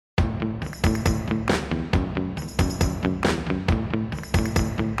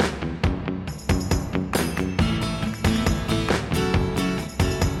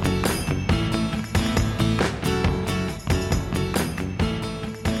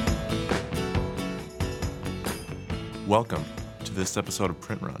Welcome to this episode of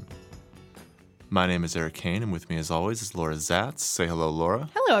Print Run. My name is Eric Kane, and with me, as always, is Laura Zatz. Say hello, Laura.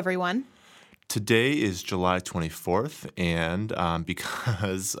 Hello, everyone. Today is July 24th, and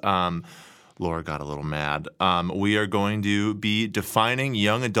because Laura got a little mad, we are going to be defining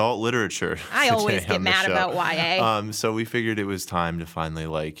young adult literature. I always get mad about YA. So we figured it was time to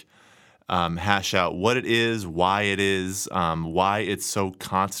finally hash out what it is, why it's so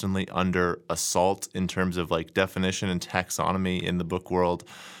constantly under assault in terms of definition and taxonomy in the book world.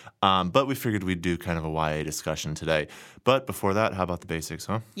 But we figured we'd do kind of a YA discussion today. But before that, how about the basics,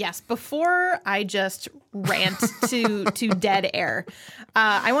 huh? Yes. Before I just rant to dead air,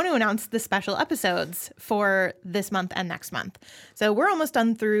 I want to announce the special episodes for this month and next month. So we're almost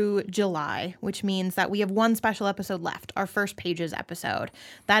done through July, which means that we have one special episode left, our First Pages episode.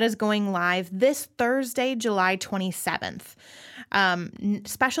 That is going live this Thursday, July 27th.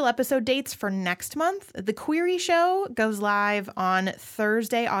 Special episode dates for next month. The Query Show goes live on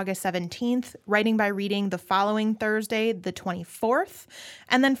Thursday, August 17th, Writing by Reading the following Thursday, the 24th,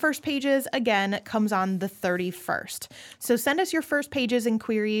 and then First Pages again comes on the 31st. So send us your first pages and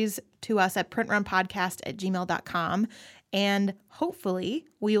queries to us at printrunpodcast@gmail.com, and hopefully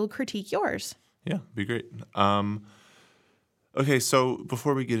we will critique yours. Yeah, be great. Okay, so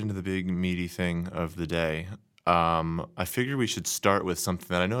before we get into the big meaty thing of the day, I figured we should start with something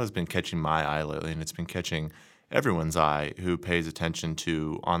that I know has been catching my eye lately, and it's been catching everyone's eye who pays attention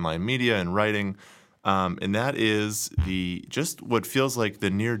to online media and writing, and that is just what feels like the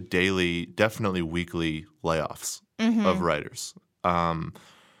near daily, definitely weekly layoffs of writers.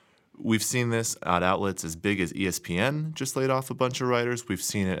 We've seen this at outlets as big as ESPN just laid off a bunch of writers. We've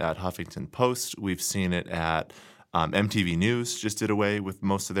seen it at Huffington Post. We've seen it at MTV News just did away with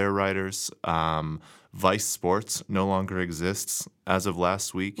most of their writers. Vice Sports no longer exists as of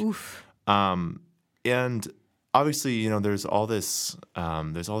last week. And obviously, there's all this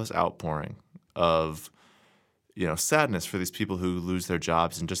outpouring of, sadness for these people who lose their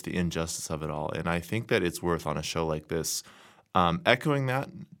jobs and just the injustice of it all. And I think that it's worth on a show like this echoing that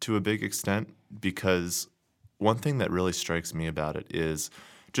to a big extent, because one thing that really strikes me about it is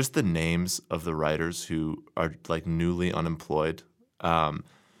just the names of the writers who are newly unemployed.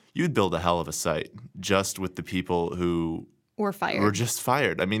 You'd build a hell of a site just with the people who were just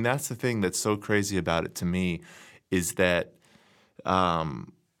fired. I mean, that's the thing that's so crazy about it to me, is that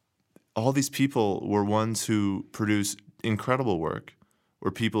all these people were ones who produce incredible work,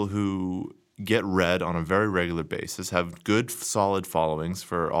 were people who get read on a very regular basis, have good, solid followings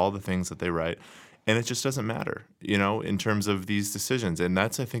for all the things that they write, and it just doesn't matter, in terms of these decisions. And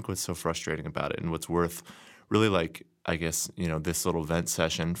that's, I think, what's so frustrating about it, and what's worth really this little vent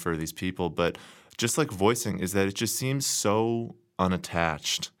session for these people, but just voicing, is that it just seems so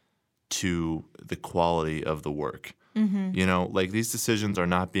unattached to the quality of the work. These decisions are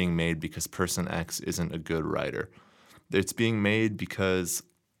not being made because person X isn't a good writer. It's being made because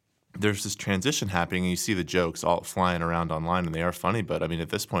there's this transition happening, and you see the jokes all flying around online, and they are funny, but I mean, at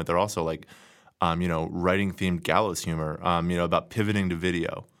this point, they're also writing-themed gallows humor, about pivoting to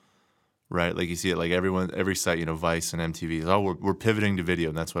video. Right, you see it every site, Vice and MTV is, we're pivoting to video,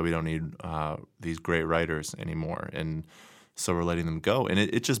 and that's why we don't need these great writers anymore, and so we're letting them go, and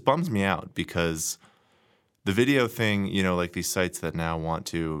it just bums me out, because the video thing, these sites that now want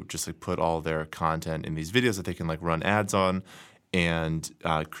to just put all their content in these videos that they can run ads on and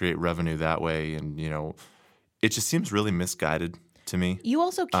create revenue that way, and it just seems really misguided to me. You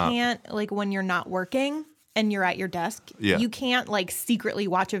also can't when you're not working and you're at your desk, you can't secretly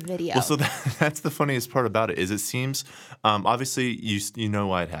watch a video. Well, so that's the funniest part about it, is it seems obviously you know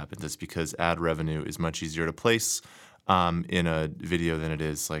why it happens. It's because ad revenue is much easier to place in a video than it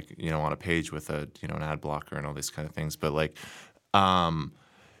is on a page with an ad blocker and all these kind of things. But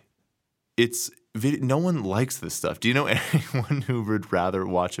it's no one likes this stuff. Do you know anyone who would rather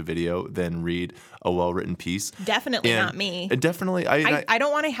watch a video than read a well-written piece? Definitely not me. Definitely. I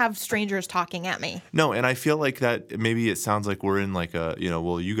don't want to have strangers talking at me. No, and I feel like that maybe it sounds like we're in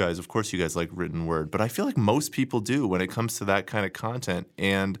you guys, of course you guys like written word, but I feel like most people do when it comes to that kind of content.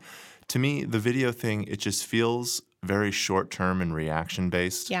 And to me, the video thing, it just feels very short-term and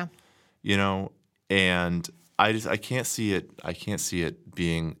reaction-based. Yeah. And I can't see it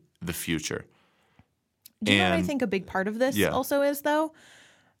being the future. Do you know what I think a big part of this also is, though?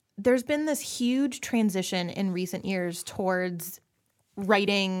 There's been this huge transition in recent years towards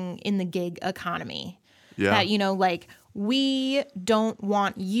writing in the gig economy. Yeah. That, we don't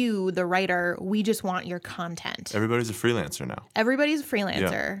want you, the writer. We just want your content. Everybody's a freelancer now. Everybody's a freelancer.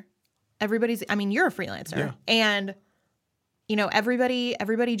 Yeah. You're a freelancer. Yeah. And,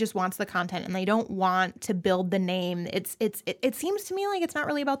 everybody just wants the content and they don't want to build the name. It seems to me like it's not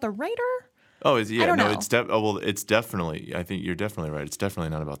really about the writer. Oh, I don't know. It's definitely. I think you're definitely right. It's definitely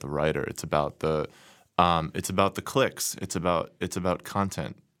not about the writer. It's about the clicks. It's about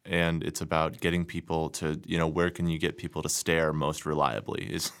content, and it's about getting people to, where can you get people to stare most reliably?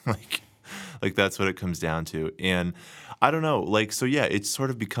 Is like that's what it comes down to. And I don't know, so yeah, it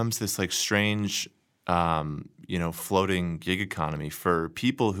sort of becomes this like strange, floating gig economy for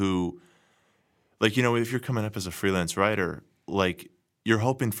people who, if you're coming up as a freelance writer, you're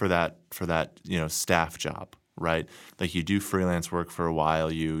hoping for that staff job, right? Like you do freelance work for a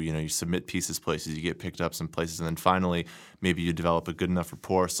while, you submit pieces places, you get picked up some places, and then finally maybe you develop a good enough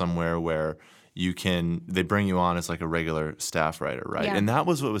rapport somewhere where they bring you on as like a regular staff writer, right? Yeah. And that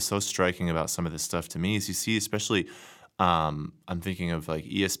was what was so striking about some of this stuff to me is you see, especially I'm thinking of like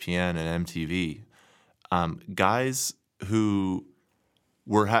ESPN and MTV, guys who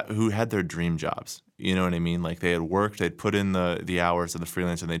had their dream jobs. You know what I mean? Like they had worked, they'd put in the hours of the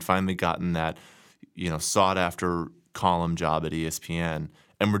freelance, and they'd finally gotten that, sought after column job at ESPN,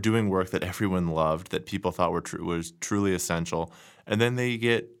 and were doing work that everyone loved, that people thought was truly essential, and then they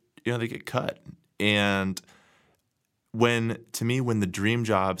get cut. And when the dream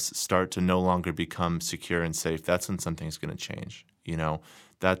jobs start to no longer become secure and safe, that's when something's going to change.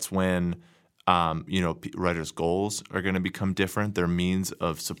 That's when writers' goals are going to become different. Their means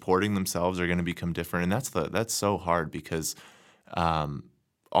of supporting themselves are going to become different, and that's so hard because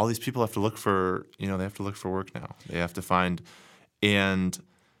all these people have to look for work now. They have to find, and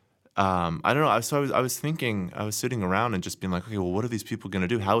I don't know. So I was thinking, I was sitting around and just being like, okay, well, what are these people going to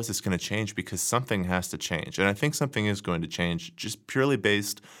do? How is this going to change? Because something has to change, and I think something is going to change, just purely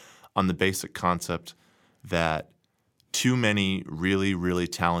based on the basic concept that too many really, really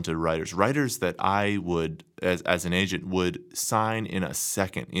talented writers that I would, as an agent, would sign in a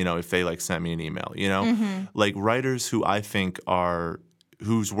second, if they sent me an email, Mm-hmm. like writers who I think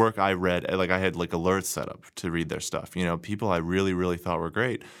whose work I read, I had alerts set up to read their stuff, people I really, really thought were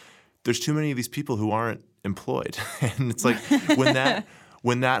great. There's too many of these people who aren't employed. And it's like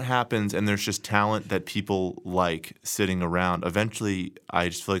when that happens and there's just talent that people like sitting around, eventually I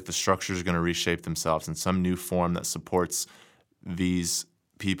just feel like the structure is going to reshape themselves in some new form that supports these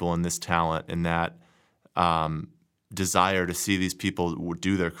people and this talent and that desire to see these people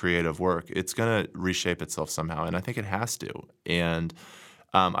do their creative work. It's going to reshape itself somehow, and I think it has to. And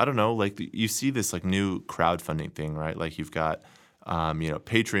I don't know, you see this new crowdfunding thing, right? Like you've got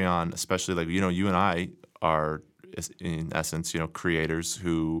Patreon, especially you and I are in essence, creators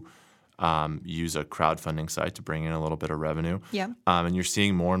who use a crowdfunding site to bring in a little bit of revenue. Yeah. And you're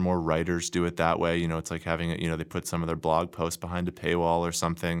seeing more and more writers do it that way. It's like having they put some of their blog posts behind a paywall or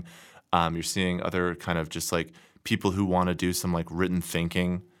something. You're seeing other kind of just people who want to do some written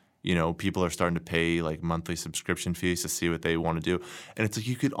thinking. People are starting to pay monthly subscription fees to see what they want to do. And it's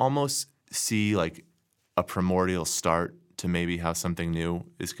you could almost see a primordial start to maybe how something new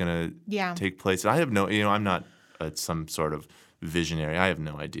is going to take place. And I have I'm not some sort of visionary. I have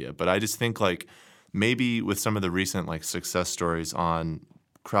no idea. But I just think maybe with some of the recent success stories on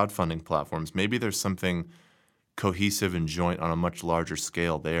crowdfunding platforms, maybe there's something cohesive and joint on a much larger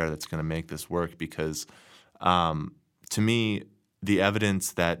scale there that's going to make this work because to me, the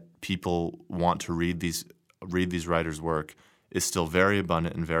evidence that people want to read these writers' work is still very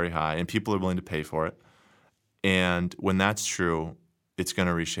abundant and very high, and people are willing to pay for it. And when that's true, it's going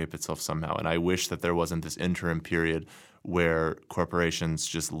to reshape itself somehow. And I wish that there wasn't this interim period where corporations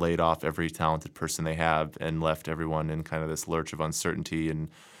just laid off every talented person they have and left everyone in kind of this lurch of uncertainty and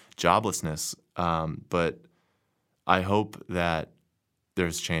joblessness. But I hope that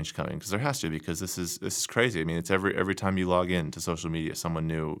there's change coming because there has to, because this is crazy. I mean, it's every time you log in to social media, some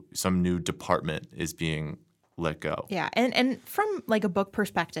new department is being let go. Yeah, and from a book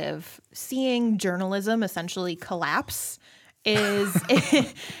perspective, seeing journalism essentially collapse is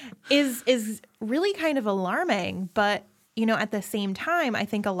really kind of alarming. But at the same time, I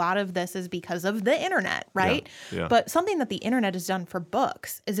think a lot of this is because of the internet, right? Yeah. But something that the internet has done for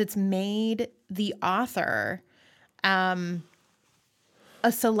books is it's made the author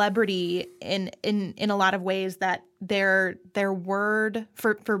a celebrity in a lot of ways that their word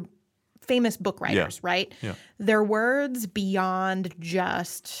for famous book writers, right? Yeah. Their words beyond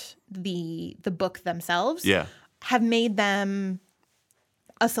just the book themselves have made them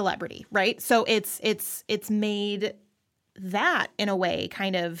a celebrity, right? So it's made that in a way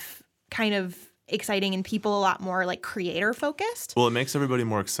kind of exciting and people a lot more creator focused. Well, it makes everybody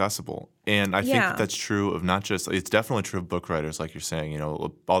more accessible. And I think that's true of not just, it's definitely true of book writers, like you're saying,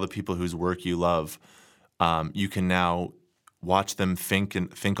 all the people whose work you love, you can now watch them think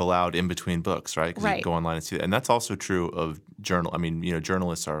aloud in between books, right? Because you can go online and see that. And that's also true of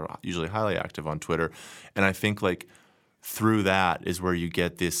journalists are usually highly active on Twitter. And I think like through that is where you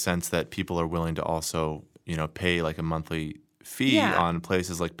get this sense that people are willing to also, pay like a monthly fee on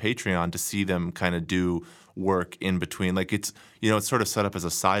places like Patreon to see them kind of do work in between. Like it's sort of set up as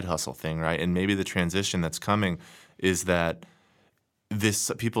a side hustle thing, right? And maybe the transition that's coming is that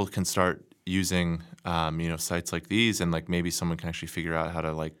people can start using sites like these, and like maybe someone can actually figure out how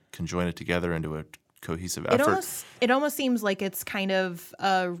to like conjoin it together into a cohesive effort. It almost seems like it's kind of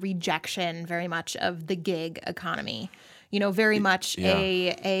a rejection very much of the gig economy. Very much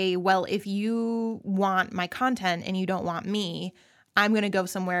well, if you want my content and you don't want me, I'm going to go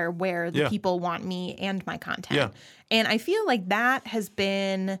somewhere where the people want me and my content. Yeah. And I feel like that has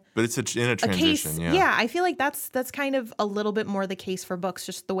been But it's in a transition, case, yeah. I feel like that's kind of a little bit more the case for books,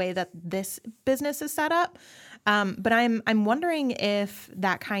 just the way that this business is set up. But I'm wondering if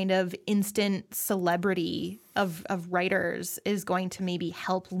that kind of instant celebrity of writers is going to maybe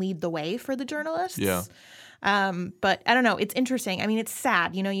help lead the way for the journalists. Yeah. But I don't know. It's interesting. I mean, it's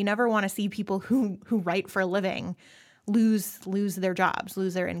sad. You never want to see people who write for a living lose their jobs,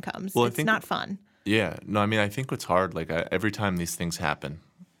 lose their incomes. Well, it's not fun. Yeah. No, I mean, I think what's hard, like every time these things happen,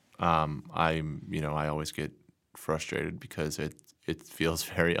 I always get frustrated because it feels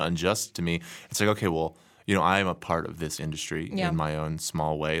very unjust to me. It's like, okay, well, I am a part of this industry in my own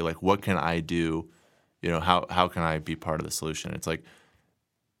small way. Like, what can I do? How can I be part of the solution? It's like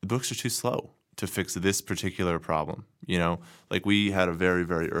the books are too slow to fix this particular problem. Like we had a very,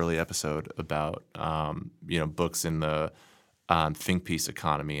 very early episode about, books in the think piece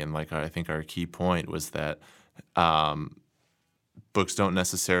economy. And like, I think our key point was that books don't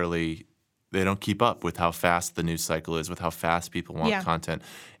keep up with how fast the news cycle is, with how fast people want content.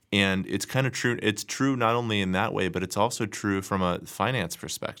 And it's kind of true. It's true not only in that way, but it's also true from a finance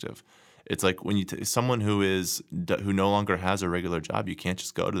perspective. It's like when someone who no longer has a regular job, you can't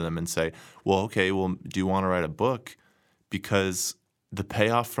just go to them and say, well, okay, well, do you want to write a book? Because the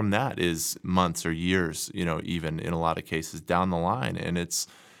payoff from that is months or years, even in a lot of cases down the line. And it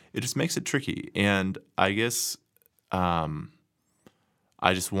just makes it tricky. And I guess I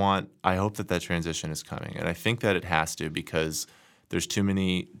hope that transition is coming. And I think that it has to, because there's too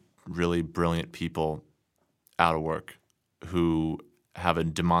many really brilliant people out of work who have a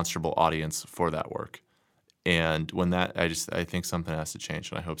demonstrable audience for that work. And when I think something has to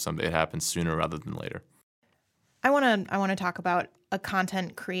change, and I hope it happens sooner rather than later. I want to talk about a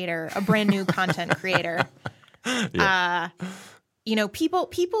content creator, a brand new content creator. Yeah.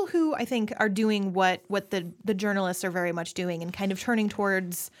 People who I think are doing what the journalists are very much doing, and kind of turning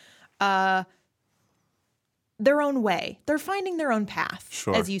towards their own way. They're finding their own path,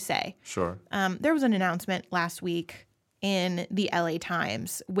 sure, as you say. Sure. There was an announcement last week in the LA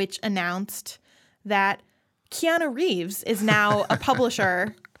Times, which announced that Keanu Reeves is now a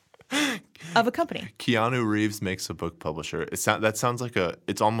publisher of a company. Keanu Reeves makes a book publisher. That sounds like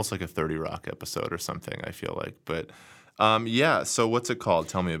it's almost like a 30 Rock episode or something, I feel like. But so what's it called?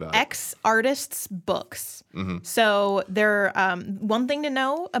 Tell me about it. X Artists Books. Mm-hmm. So they're one thing to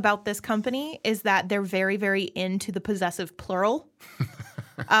know about this company is that they're very, very into the possessive plural.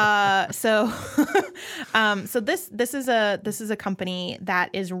 So this is a company that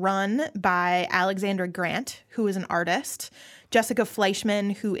is run by Alexandra Grant, who is an artist, Jessica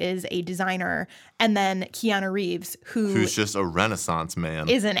Fleischman, who is a designer, and then Keanu Reeves, who's just a Renaissance man,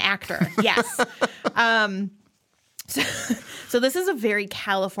 is an actor. Yes. So this is a very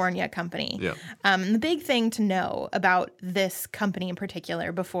California company. Yeah. The big thing to know about this company in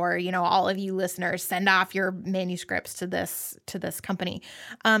particular, before all of you listeners send off your manuscripts to this company,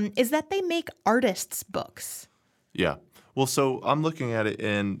 is that they make artists' books. Yeah. Well, so I'm looking at it,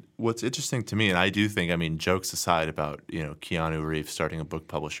 and what's interesting to me, and I do think, jokes aside about Keanu Reeves starting a book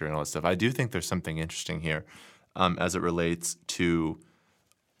publisher and all that stuff, I do think there's something interesting here as it relates to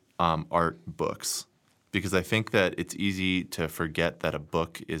art books. Because I think that it's easy to forget that a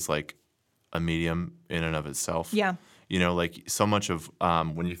book is like a medium in and of itself. Yeah. Like so much of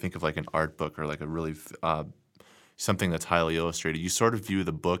when you think of like an art book or like a really something that's highly illustrated, you sort of view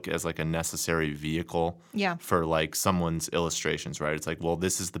the book as like a necessary vehicle for like someone's illustrations, right? It's like, well,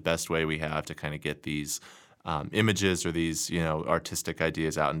 this is the best way we have to kind of get these images or these, artistic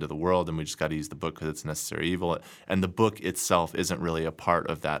ideas out into the world, and we just got to use the book because it's a necessary evil. And the book itself isn't really a part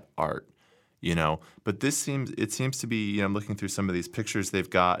of that art. But it seems to be, I'm looking through some of these pictures they've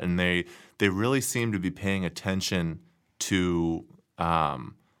got, and they really seem to be paying attention to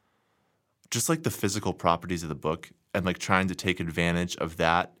just like the physical properties of the book, and like trying to take advantage of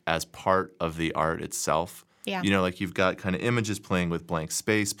that as part of the art itself. Yeah. You know, like you've got kind of images playing with blank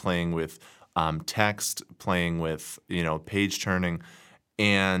space, playing with text, playing with, you know, page turning.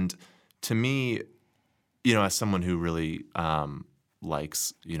 And to me, you know, as someone who really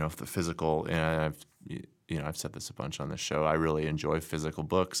likes, you know, the physical, and I've said this a bunch on this show, I really enjoy physical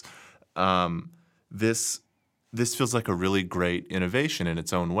books. This feels like a really great innovation in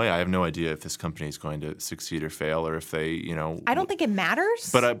its own way. I have no idea if this company is going to succeed or fail, or if they, you know. I don't think it matters.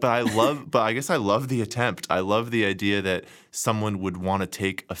 But I guess I love the attempt. I love the idea that someone would want to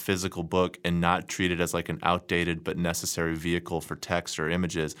take a physical book and not treat it as like an outdated but necessary vehicle for text or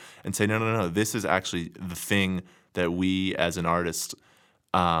images, and say, no, this is actually the thing that we as an artist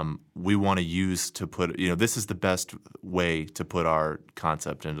we want to use to put. You know, this is the best way to put our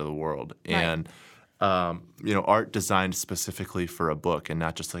concept into the world, Right. and. You know, art designed specifically for a book and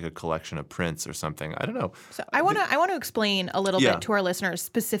not just like a collection of prints or something. I don't know. So I want to explain a little bit to our listeners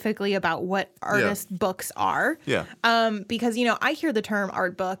specifically about what artist books are. Yeah. Because, you know, I hear the term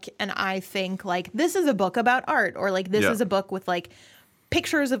art book and I think like this is a book about art, or like this is a book with like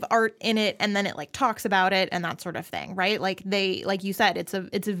pictures of art in it and then it like talks about it and that sort of thing, right? Like like you said, it's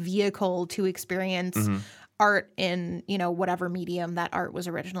a vehicle to experience art in, you know, whatever medium that art was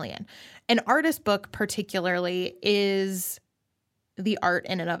originally in. An artist book particularly is the art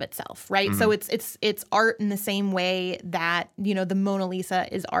in and of itself, right? So it's art in the same way that, you know, the Mona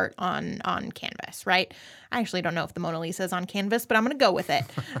Lisa is art on canvas, right? I actually don't know if the Mona Lisa is on canvas, but I'm going to go with it.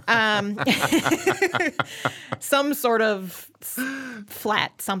 Some sort of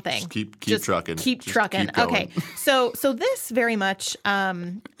flat something. Just keep trucking. Keep Just trucking. keep going. Okay. So this very much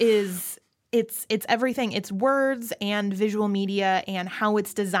is it's everything. It's words and visual media and how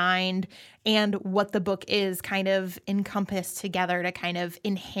it's designed and what the book is kind of encompassed together to kind of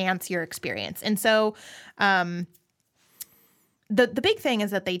enhance your experience. And so the big thing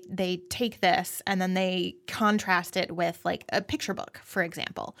is that they take this and then they contrast it with like a picture book, for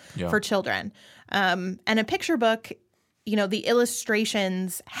example, for children. And a picture book, you know, the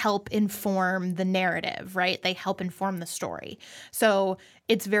illustrations help inform the narrative, right? They help inform the story. So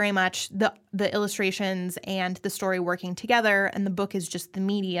it's very much the illustrations and the story working together, and the book is just the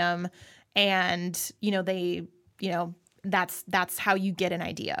medium. And, you know, that's how you get an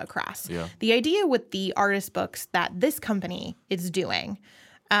idea across. Yeah. The idea with the artist books that this company is doing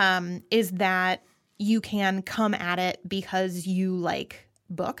is that you can come at it because you like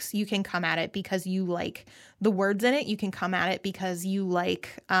books. You can come at it because you like the words in it. You can come at it because you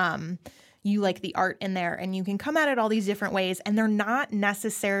like the art in there, and you can come at it all these different ways, and they're not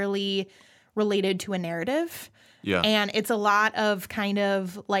necessarily related to a narrative. Yeah. And it's a lot of kind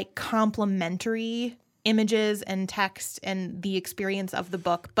of like complementary images and text and the experience of the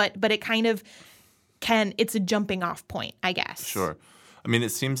book, but it kind of it's a jumping off point, I guess. Sure. I mean, it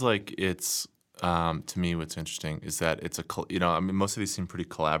seems like it's to me, what's interesting is that it's I mean, most of these seem pretty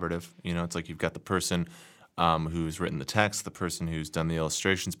collaborative. You know, it's like you've got the person who's written the text, the person who's done the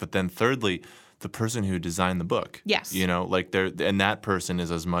illustrations, but then thirdly, the person who designed the book. Yes. You know, like and that person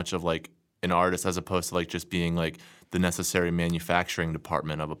is as much of like an artist as opposed to like just being like the necessary manufacturing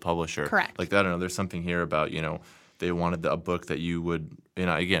department of a publisher. Correct. Like, I don't know, there's something here about, you know, they wanted a book that you would, you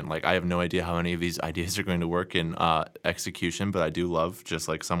know, again, like I have no idea how any of these ideas are going to work in execution, but I do love just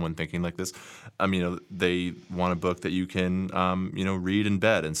like someone thinking like this. You know, they want a book that you can, you know, read in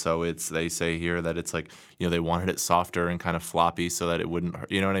bed. And so they say here that it's like, you know, they wanted it softer and kind of floppy so that it wouldn't hurt.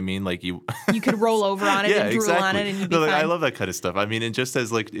 You know what I mean? Like you could roll over on it and drool on it and you'd be fine. I love that kind of stuff. I mean, and just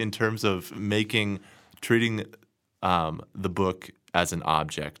as like in terms of treating the book as an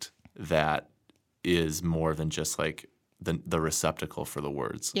object that is more than just like the receptacle for the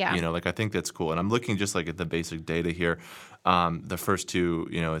words. Yeah. You know, like I think that's cool. And I'm looking just like at the basic data here. The first two,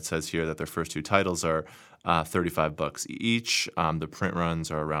 you know, it says here that their first two titles are $35 each. The print runs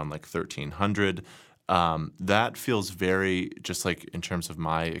are around like 1,300. That feels very, just like in terms of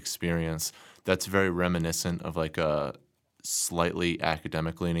my experience, that's very reminiscent of like a slightly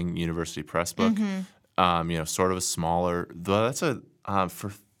academic leaning university press book. You know, sort of a smaller, though that's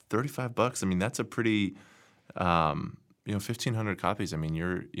for $35. I mean, that's a pretty, you know, 1,500 copies. I mean,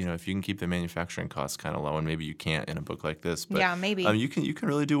 you know, if you can keep the manufacturing costs kind of low, and maybe you can't in a book like this, but yeah, maybe you can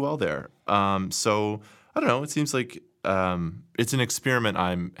really do well there. So I don't know. It seems like it's an experiment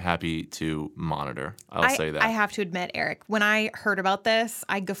I'm happy to monitor. I'll say that. I have to admit, Eric, when I heard about this,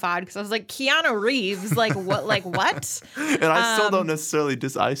 I guffawed because I was like, Keanu Reeves, like what, like what? And I still don't necessarily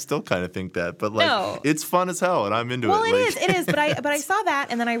I still kind of think that, but like it's fun as hell, and I'm into it. Well, it is. But I saw that,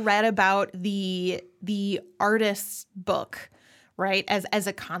 and then I read about the artist's book, right? As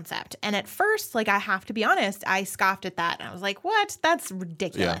a concept. And at first, like I have to be honest, I scoffed at that and I was like, what? That's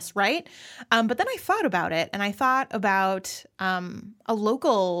ridiculous, right? But then I thought about it and I thought about a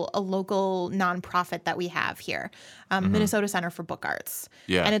local nonprofit that we have here, Minnesota Center for Book Arts.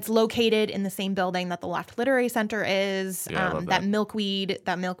 Yeah. And it's located in the same building that the Left Literary Center is, Yeah, I love that. Milkweed,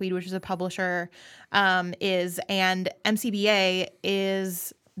 which is a publisher, is, and MCBA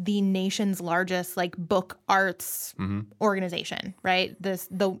is the nation's largest like book arts organization, right?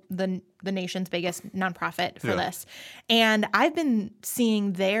 The nation's biggest nonprofit for this. And I've been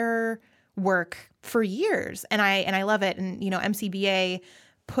seeing their work for years and I love it. And, MCBA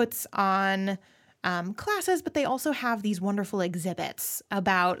puts on classes, but they also have these wonderful exhibits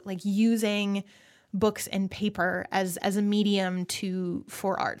about like using books and paper as a medium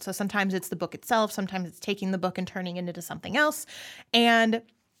for art. So sometimes it's the book itself, sometimes it's taking the book and turning it into something else. And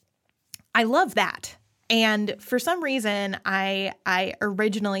I love that. And for some reason, I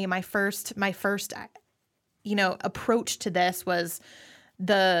originally my first approach to this was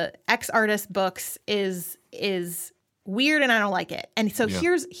the X artist books is weird and I don't like it. And so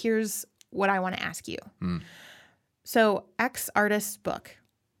here's what I want to ask you. So X artists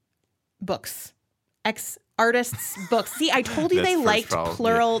books. X artists books. See, I told you they liked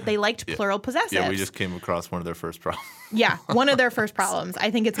plural. Yeah. They liked plural possessives. Yeah, we just came across one of their first problems. Yeah, one of their first problems. I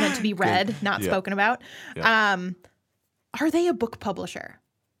think it's meant to be read, not spoken about. Yeah. Are they a book publisher?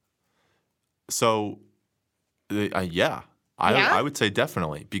 So, I would say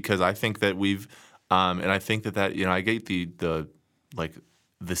definitely, because I think that we've, and I think that I get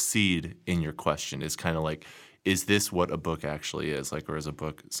the seed in your question is kind of like, is this what a book actually is? Like, or is a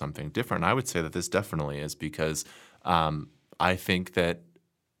book something different? And I would say that this definitely is, because I think that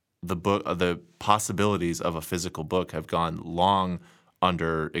the possibilities of a physical book have gone long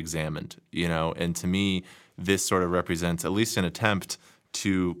under-examined, and to me, this sort of represents at least an attempt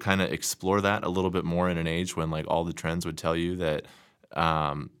to kind of explore that a little bit more in an age when like all the trends would tell you that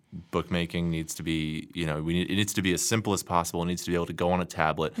bookmaking needs to be, it needs to be as simple as possible. It needs to be able to go on a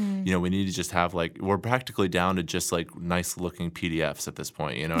tablet. We need to just have we're practically down to just like nice looking PDFs at this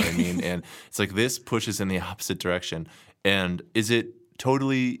point. You know what I mean? And it's like this pushes in the opposite direction. And is it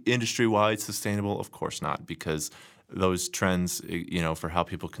totally industry-wide sustainable? Of course not, because those trends, for how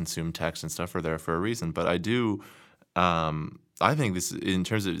people consume text and stuff are there for a reason. But I do, I think this, in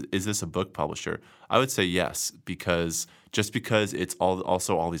terms of, is this a book publisher? I would say yes, because it's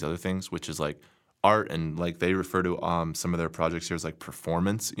also all these other things, which is like art, and like they refer to some of their projects here as like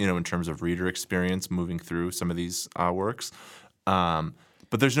performance, in terms of reader experience moving through some of these works.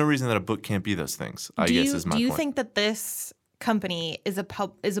 But there's no reason that a book can't be those things, I guess is my point. Do you think that this company is a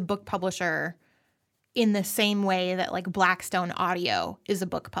book publisher in the same way that like Blackstone Audio is a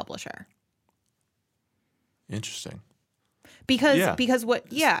book publisher? Interesting. Because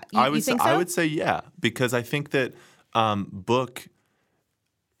what? Yeah, you think so? I would say yeah, because I think that book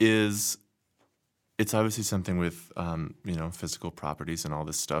is, it's obviously something with physical properties and all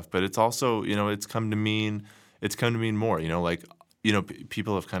this stuff, but it's also it's come to mean more.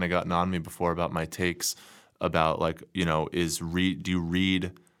 People have kind of gotten on me before about my takes about do you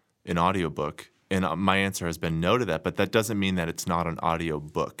read an audiobook? And my answer has been no to that, but that doesn't mean that it's not an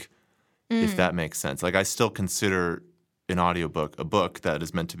audiobook, if that makes sense. Like I still consider an audiobook a book that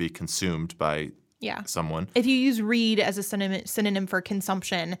is meant to be consumed by someone. If you use read as a synonym for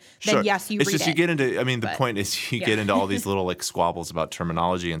consumption, then yes, you read it. It's just you get into, the point is you get into all these little squabbles about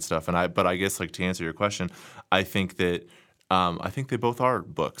terminology and stuff. But I guess to answer your question, I think that they both are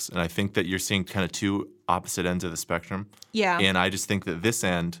books. And I think that you're seeing kind of two opposite ends of the spectrum. Yeah. And I just think that this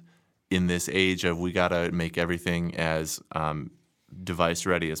end, in this age of we got to make everything as device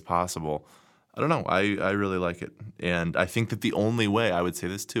ready as possible, I don't know. I really like it. And I think that the only way, I would say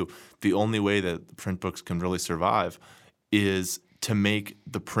this too, the only way that print books can really survive is to make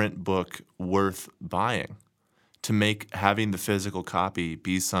the print book worth buying, to make having the physical copy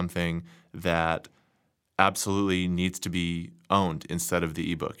be something that absolutely needs to be owned instead of the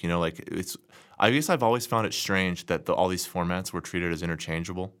ebook. I guess I've always found it strange that all these formats were treated as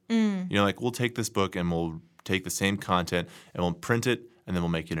interchangeable. We'll take this book and we'll take the same content and we'll print it, and then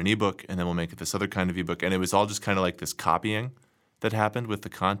we'll make it an ebook, and then we'll make it this other kind of ebook. And it was all just kind of like this copying that happened with the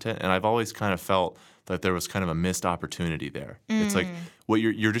content. And I've always kind of felt that there was kind of a missed opportunity there. It's like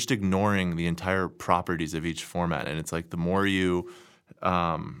you're just ignoring the entire properties of each format. And it's like the more you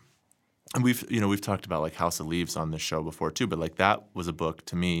and we've talked about like House of Leaves on this show before too, but that was a book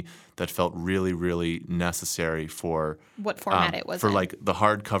to me that felt really, really necessary for what format it was for in. Like the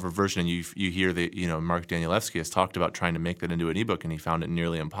hardcover version. And you hear that Mark Danielewski has talked about trying to make that into an ebook, and he found it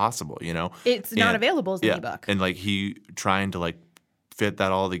nearly impossible. It's not available as an ebook, and he trying to fit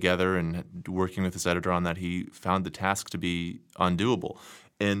that all together, and working with his editor on that, he found the task to be undoable.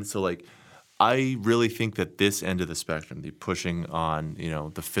 And so, like, I really think that this end of the spectrum, the pushing on,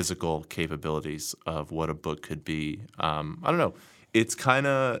 the physical capabilities of what a book could be, I don't know, it's kind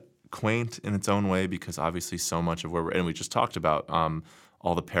of quaint in its own way, because obviously so much of where we're, and we just talked about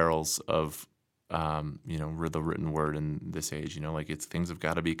all the perils of, the written word in this age. Like, things have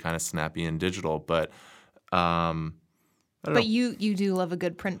got to be kind of snappy and digital, but I don't know. But you do love a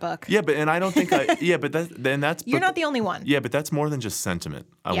good print book. Yeah, but I don't think that's You're not the only one. Yeah, but that's more than just sentiment.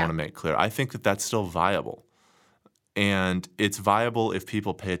 I Yeah. want to make clear. I think that that's still viable, and it's viable if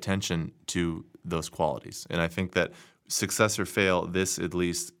people pay attention to those qualities. And I think that success or fail, this at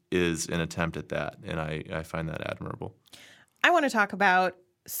least is an attempt at that, and I find that admirable. I want to talk about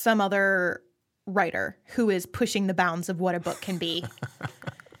some other writer who is pushing the bounds of what a book can be.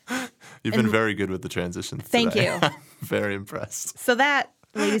 You've been very good with the transitions. Thank today. you. Very impressed. So that,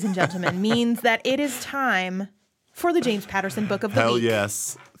 ladies and gentlemen, means that it is time for the James Patterson Book of the Hell Week.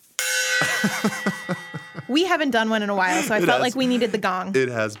 yes. We haven't done one in a while, so I felt like we needed the gong. It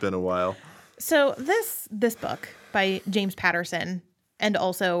has been a while. So this book by James Patterson and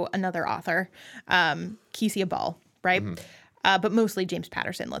also another author, Kecia Ball, right? Mm-hmm. But mostly James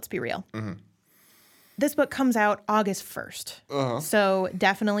Patterson, let's be real. Mm-hmm. This book comes out August 1st. So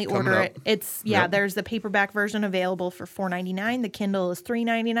definitely order it. It's There's the paperback version available for $4.99. The Kindle is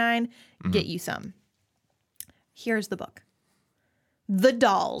 $3.99. Mm-hmm. Get you some. Here's the book. The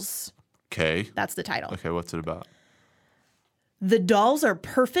Dolls. Okay. That's the title. Okay, what's it about? The dolls are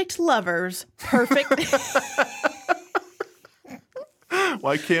perfect lovers. Perfect.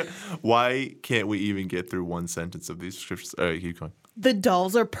 Why can't we even get through one sentence of these scriptures? All right, keep going. The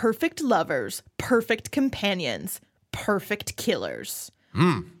dolls are perfect lovers, perfect companions, perfect killers.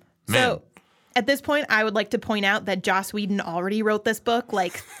 Man. So at this point, I would like to point out that Joss Whedon already wrote this book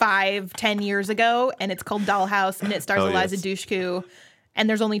like 5-10 years ago, and it's called Dollhouse, and it stars Eliza Dushku, and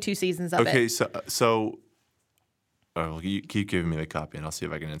there's only 2 seasons of it. Okay, so you keep giving me the copy, and I'll see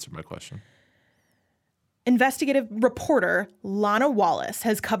if I can answer my question. Investigative reporter Lana Wallace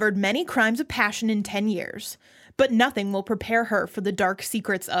has covered many crimes of passion in 10 years, but nothing will prepare her for the dark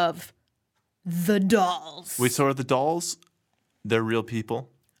secrets of the dolls. Wait, so are the dolls, they're real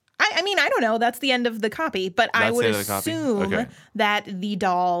people? I mean, I don't know. That's the end of the copy, but I would assume that the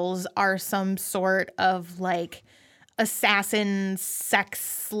dolls are some sort of like assassin, sex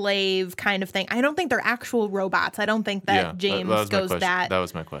slave kind of thing. I don't think they're actual robots. I don't think that James goes that. That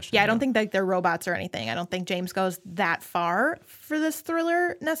was my question. Yeah, I don't think that they're robots or anything. I don't think James goes that far for this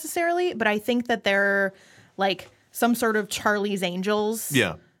thriller necessarily, but I think that they're like some sort of Charlie's Angels.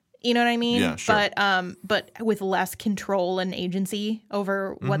 Yeah. You know what I mean? Yeah, sure. But with less control and agency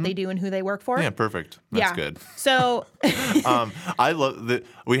over what they do and who they work for. Yeah, perfect. That's good. So I love that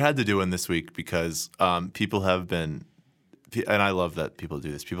we had to do one this week because people have been, and I love that people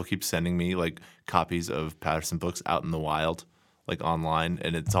do this. People keep sending me like copies of Patterson books out in the wild, like online,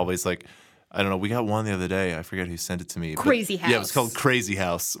 and it's always like, I don't know. We got one the other day. I forget who sent it to me. Crazy House. Yeah, it was called Crazy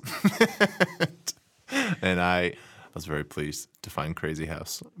House, and I was very pleased to find Crazy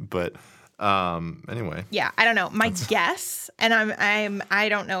House. But anyway. Yeah, I don't know. My guess, and I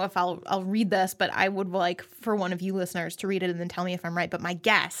don't know if I'll read this, but I would like for one of you listeners to read it and then tell me if I'm right. But my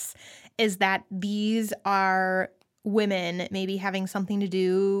guess is that these are women maybe having something to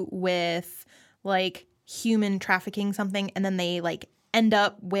do with like human trafficking something, and then they like end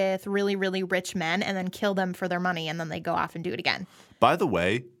up with really, really rich men and then kill them for their money, and then they go off and do it again. By the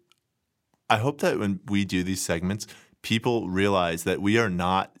way, I hope that when we do these segments, people realize that we are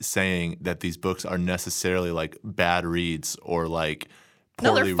not saying that these books are necessarily like bad reads or like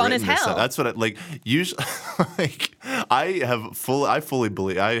poorly they're fun written. as hell. That's what I like. Usually, like I fully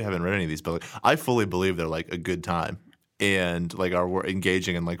believe. I haven't read any of these, but like, I fully believe they're like a good time and like are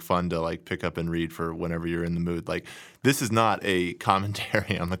engaging and like fun to like pick up and read for whenever you're in the mood. Like this is not a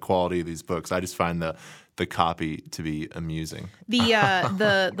commentary on the quality of these books. I just find the copy to be amusing.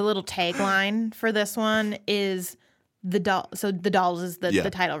 The little tagline for this one is the doll. So the dolls is the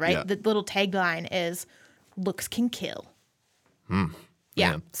title, right? Yeah. The little tagline is "Looks can kill."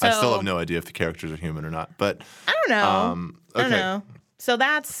 Yeah. Man. So, I still have no idea if the characters are human or not, but I don't know. Okay. I don't know. So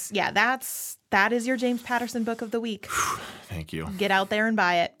that is your James Patterson book of the week. Thank you. Get out there and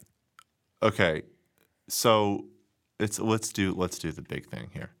buy it. Okay. So let's do the big thing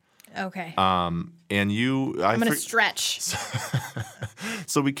here. Okay. And I'm going to stretch.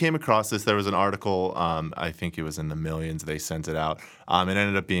 So we came across this. There was an article, I think it was in the millions. They sent it out. It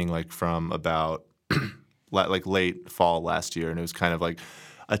ended up being like from about like late fall last year. And it was kind of like,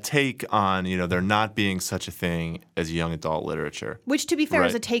 a take on, there not being such a thing as young adult literature. Which, to be fair,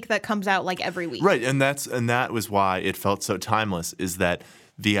 is Right. a take that comes out like every week. Right, and that was why it felt so timeless, is that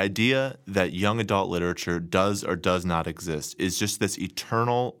the idea that young adult literature does or does not exist is just this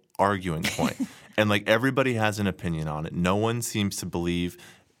eternal arguing point. And like everybody has an opinion on it. No one seems to believe,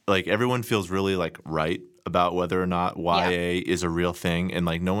 like everyone feels really like right about whether or not YA is a real thing, and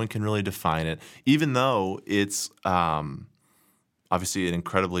like no one can really define it, even though it's obviously an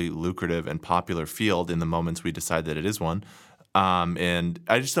incredibly lucrative and popular field in the moments we decide that it is one. And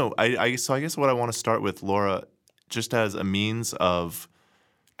I just don't. So I guess what I want to start with, Laura, just as a means of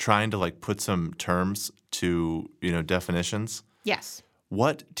trying to like put some terms to definitions. Yes.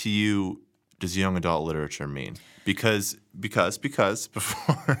 What to you does young adult literature mean? Because before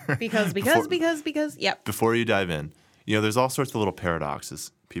Because. Yep. before you dive in, there's all sorts of little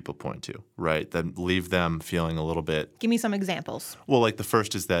paradoxes people point to, right? That leave them feeling a little bit. Give me some examples. Well, like the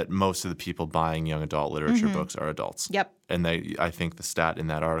first is that most of the people buying young adult literature books are adults. Yep. And I think the stat in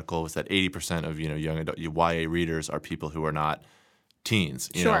that article was that 80% of young adult YA readers are people who are not teens.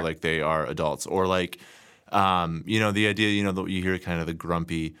 Sure. Like they are adults. Or like, the idea, that you hear kind of the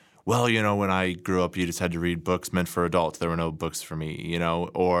grumpy. Well, when I grew up, you just had to read books meant for adults. There were no books for me.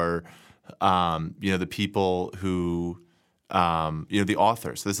 Or the people who. The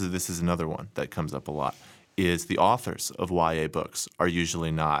authors, this is another one that comes up a lot, is the authors of YA books are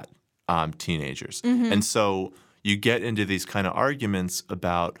usually not teenagers. And so you get into these kind of arguments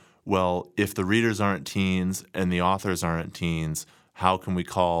about, well, if the readers aren't teens and the authors aren't teens, how can we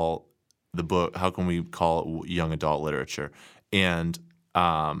call it young adult literature? And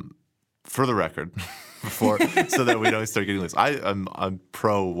for the record, so that we don't start getting this, I'm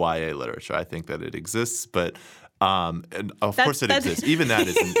pro YA literature. I think that it exists, but and of course it exists. Even that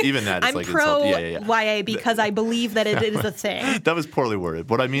is I'm like pro insult. Yeah. YA because I believe that it is a thing. That was poorly worded.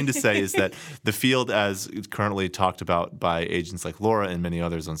 What I mean to say is that the field, as currently talked about by agents like Laura and many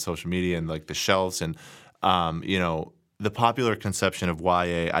others on social media, and like the shelves, and the popular conception of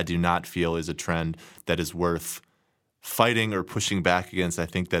YA, I do not feel is a trend that is worth fighting or pushing back against. I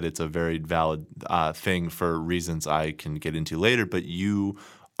think that it's a very valid thing for reasons I can get into later. But you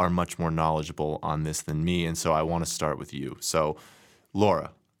are much more knowledgeable on this than me, and so I want to start with you. So,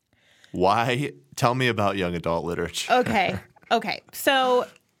 Laura, tell me about young adult literature. Okay. So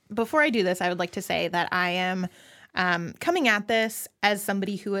before I do this, I would like to say that I am coming at this as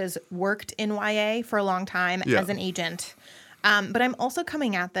somebody who has worked in YA for a long time as an agent. But I'm also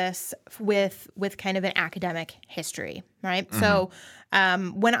coming at this with kind of an academic history, right? Mm-hmm. So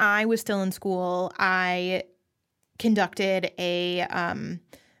when I was still in school, I conducted a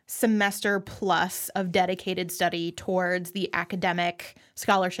semester plus of dedicated study towards the academic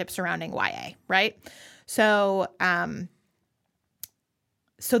scholarship surrounding YA, right? So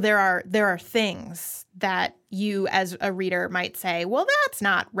so there are things that you as a reader might say, well, that's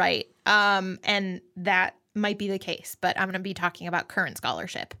not right. And that might be the case, but I'm going to be talking about current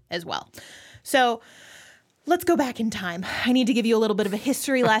scholarship as well. So let's go back in time. I need to give you a little bit of a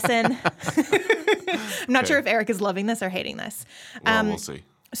history lesson. I'm not sure if Eric is loving this or hating this. Well, we'll see.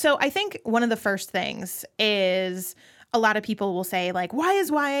 So I think one of the first things is a lot of people will say, like, why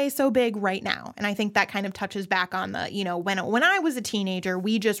is YA so big right now? And I think that kind of touches back on the, when I was a teenager,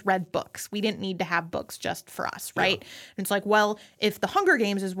 we just read books. We didn't need to have books just for us, right? Yeah. And it's like, well, if The Hunger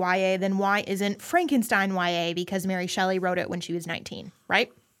Games is YA, then why isn't Frankenstein YA? Because Mary Shelley wrote it when she was 19,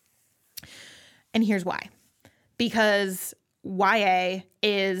 right? And here's why. Because YA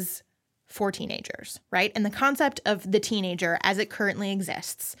is for teenagers, right? And the concept of the teenager as it currently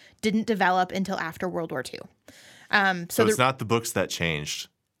exists didn't develop until after World War II. So it's not the books that changed.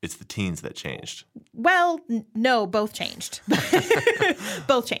 It's the teens that changed. Well, no, both changed.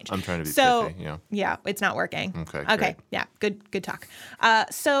 Both changed. I'm trying to be pithy, yeah. Yeah, it's not working. Okay, great. Yeah, good talk.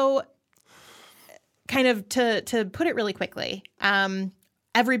 So kind of to put it really quickly,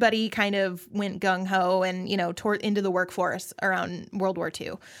 everybody kind of went gung-ho and, into the workforce around World War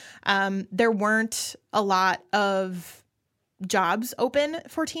II. There weren't a lot of jobs open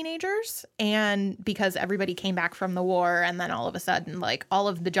for teenagers, and because everybody came back from the war, and then all of a sudden, like, all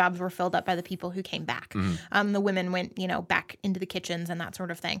of the jobs were filled up by the people who came back. Mm-hmm. The women went, back into the kitchens and that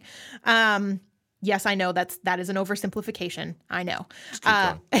sort of thing. Yes, I know that is an oversimplification. I know.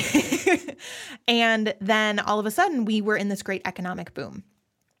 And then all of a sudden, we were in this great economic boom.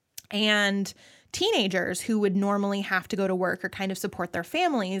 And teenagers who would normally have to go to work or kind of support their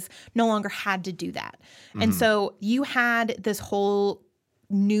families no longer had to do that. Mm-hmm. And so you had this whole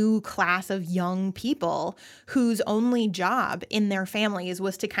new class of young people whose only job in their families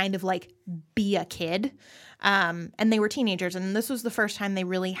was to kind of like be a kid. And they were teenagers. And this was the first time they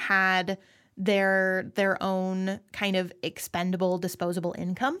really had their own kind of expendable, disposable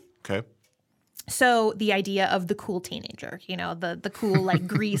income. Okay. So the idea of the cool teenager, the cool like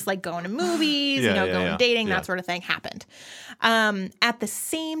Grease, like going to movies, going dating, that sort of thing happened. At the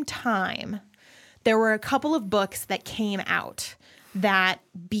same time, there were a couple of books that came out that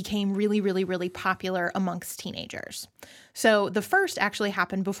became really, really, really popular amongst teenagers. So the first actually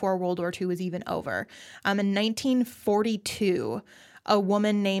happened before World War II was even over. In 1942, a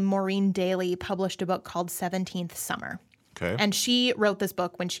woman named Maureen Daly published a book called 17th Summer. Okay. And she wrote this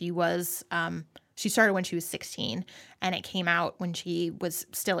book when she was, she started when she was 16, and it came out when she was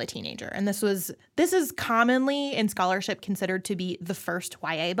still a teenager. And this is commonly in scholarship considered to be the first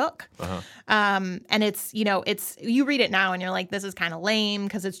YA book. Uh-huh. And it's, you read it now and you're like, this is kind of lame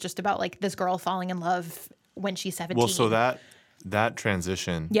because it's just about like this girl falling in love when she's 17. Well, so that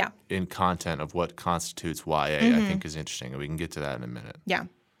transition in content of what constitutes YA, I think is interesting. And we can get to that in a minute. Yeah.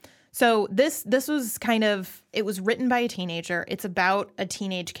 So this was it was written by a teenager. It's about a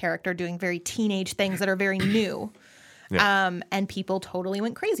teenage character doing very teenage things that are very new. Yeah. And people totally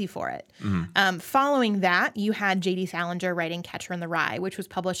went crazy for it. Mm-hmm. Following that, you had J.D. Salinger writing Catcher in the Rye, which was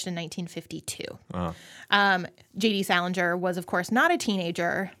published in 1952. Uh-huh. J.D. Salinger was, of course, not a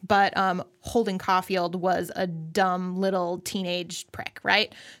teenager, but Holden Caulfield was a dumb little teenage prick,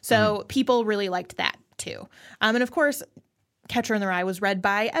 right? So people really liked that, too. And, of course, Catcher in the Rye was read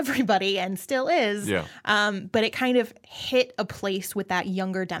by everybody and still is. Yeah. But it kind of hit a place with that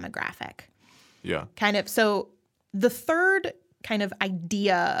younger demographic. Yeah. So the third kind of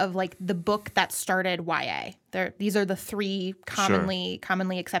idea of like the book that started YA. These are the three commonly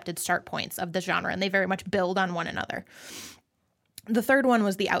accepted start points of the genre, and they very much build on one another. The third one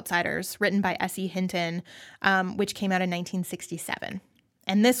was The Outsiders, written by S.E. Hinton, which came out in 1967.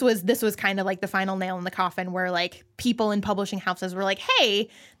 And this was kind of like the final nail in the coffin where like people in publishing houses were like, hey,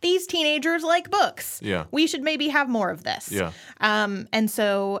 these teenagers like books. Yeah. We should maybe have more of this. Yeah. And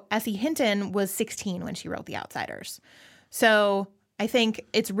so S.E. Hinton was 16 when she wrote The Outsiders. So I think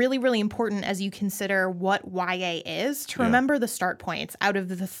it's really, really important as you consider what YA is to remember the start points out of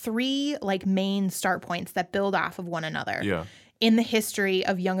the three like main start points that build off of one another in the history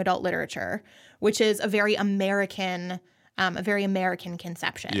of young adult literature, which is a very American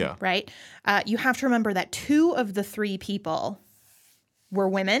conception, right? You have to remember that two of the three people were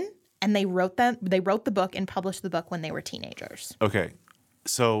women, and they wrote the book and published the book when they were teenagers. Okay,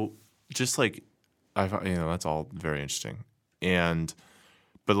 so just like that's all very interesting,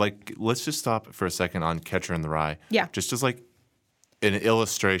 but like let's just stop for a second on Catcher in the Rye. Yeah, just as like an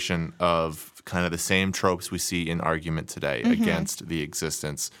illustration of kind of the same tropes we see in argument today against the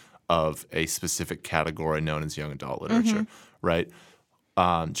existence of a specific category known as young adult literature, right?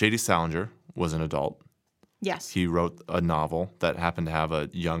 J.D. Salinger was an adult. Yes. He wrote a novel that happened to have a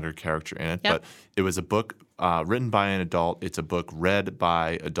younger character in it, but it was a book written by an adult. It's a book read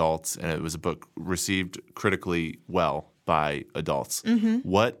by adults, and it was a book received critically well by adults.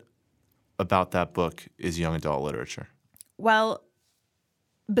 What about that book is young adult literature? Well,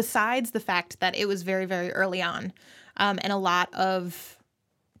 besides the fact that it was very, very early on, and a lot of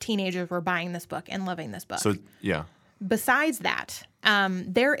teenagers were buying this book and loving this book. So, yeah. Besides that,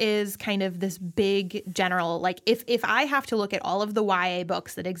 there is kind of this big general, like if I have to look at all of the YA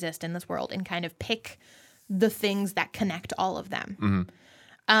books that exist in this world and kind of pick the things that connect all of them,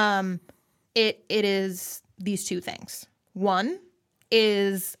 it is these two things. One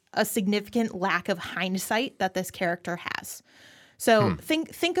is a significant lack of hindsight that this character has. So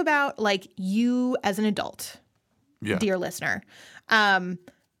think about like you as an adult, dear listener.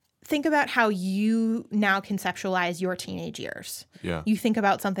 Think about how you now conceptualize your teenage years. Yeah. You think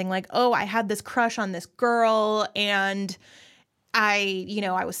about something like, oh, I had this crush on this girl and I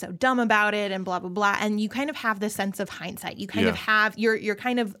was so dumb about it and blah, blah, blah. And you kind of have this sense of hindsight. You kind of have, you're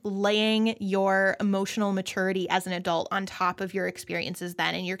kind of laying your emotional maturity as an adult on top of your experiences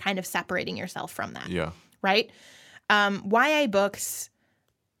then, and you're kind of separating yourself from that. Yeah. Right? YA books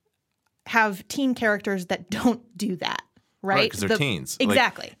have teen characters that don't do that. Right, because they're teens.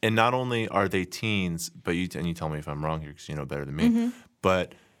 Exactly. Like, and not only are they teens, but you tell me if I'm wrong here because you know better than me,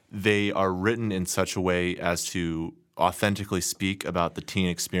 but they are written in such a way as to authentically speak about the teen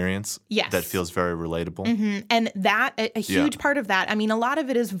experience that feels very relatable. And that, a huge part of that, I mean, a lot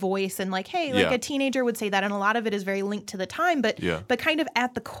of it is voice and like, hey, like a teenager would say that, and a lot of it is very linked to the time, but kind of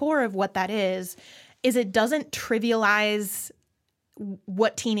at the core of what that is it doesn't trivialize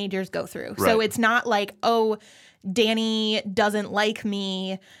what teenagers go through. Right. So it's not like, oh, Danny doesn't like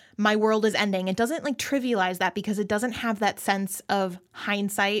me, my world is ending. It doesn't like trivialize that because it doesn't have that sense of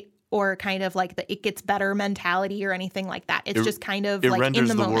hindsight or kind of like the it gets better mentality or anything like that. It's just kind of it like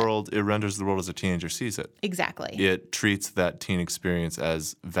renders in the moment. world. It renders the world as a teenager sees it. Exactly. It treats that teen experience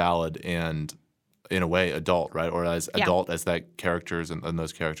as valid and, in a way, adult, right? Or as adult as that characters and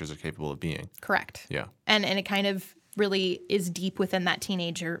those characters are capable of being. Correct. Yeah. And it kind of really is deep within that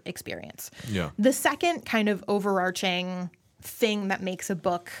teenager experience. Yeah. The second kind of overarching thing that makes a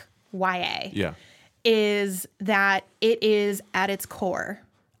book YA Yeah. is that it is at its core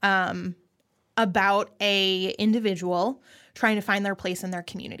about a individual trying to find their place in their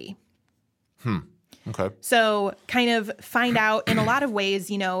community. Okay. So kind of find out in a lot of ways,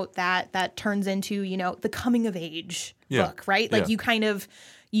 that turns into, the coming of age book, right? Like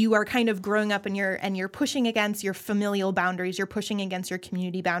you are kind of growing up and you're pushing against your familial boundaries. You're pushing against your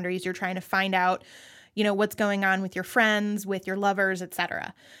community boundaries. You're trying to find out, what's going on with your friends, with your lovers,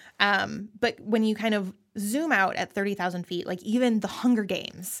 etc. But when you kind of zoom out at 30,000 feet, like even The Hunger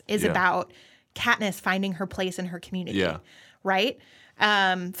Games is about Katniss finding her place in her community, right?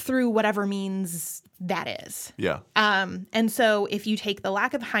 Through whatever means that is. Yeah. And so if you take the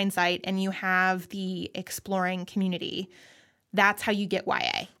lack of hindsight and you have the exploring community, that's how you get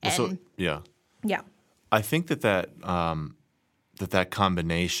YA. And yeah. I think that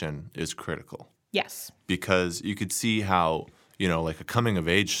combination is critical. Yes. Because you could see how, like a coming of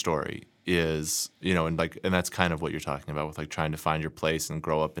age story is, and that's kind of what you're talking about with like trying to find your place and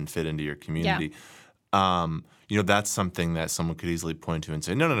grow up and fit into your community. That's something that someone could easily point to and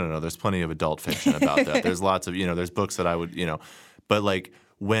say, no, there's plenty of adult fiction about that. There's lots of, there's books that I would, but like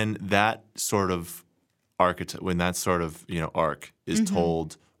when that sort of arc is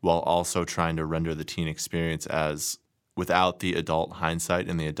told while also trying to render the teen experience as without the adult hindsight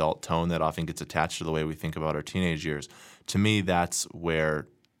and the adult tone that often gets attached to the way we think about our teenage years, to me, that's where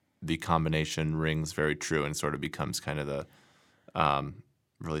the combination rings very true and sort of becomes kind of the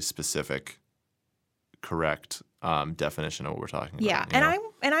really specific, correct definition of what we're talking about. Yeah, and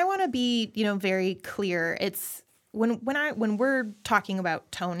I want to be very clear. It's when we're talking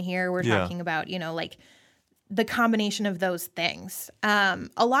about tone here, we're talking about like the combination of those things.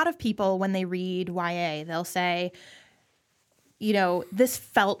 A lot of people when they read YA, they'll say, this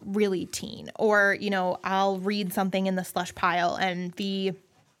felt really teen, or I'll read something in the slush pile and the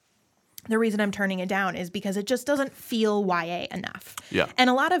reason I'm turning it down is because it just doesn't feel YA enough. Yeah. And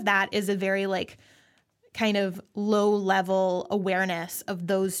a lot of that is a very like kind of low level awareness of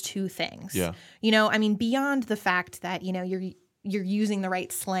those two things. Yeah. Beyond the fact that, you're using the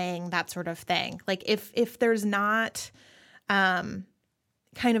right slang, that sort of thing. Like if there's not kind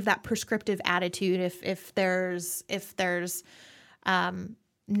of that prescriptive attitude, if there's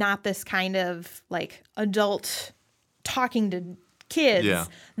not this kind of like adult talking to kids,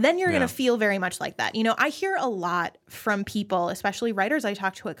 then you're going to feel very much like that. I hear a lot from people, especially writers I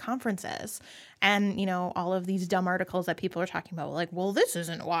talk to at conferences, and, all of these dumb articles that people are talking about, like, well, this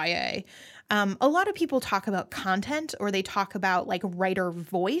isn't YA. A lot of people talk about content, or they talk about like writer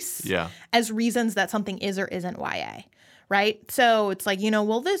voice as reasons that something is or isn't YA. Right? So it's like,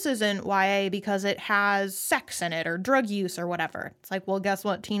 well, this isn't YA because it has sex in it or drug use or whatever. It's like, well, guess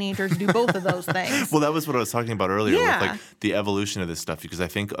what? Teenagers do both of those things. Well, that was what I was talking about earlier with like the evolution of this stuff, because I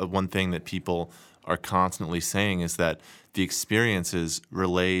think one thing that people are constantly saying is that the experiences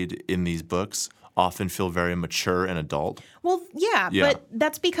relayed in these books often feel very mature and adult. Well, yeah, but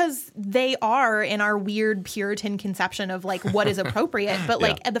that's because they are in our weird Puritan conception of like what is appropriate. But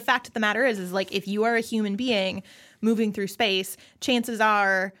like the fact of the matter is like if you are a human being moving through space, chances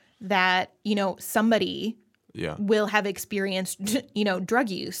are that, somebody will have experienced, drug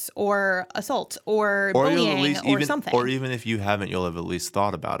use or assault or bullying or something. Or even if you haven't, you'll have at least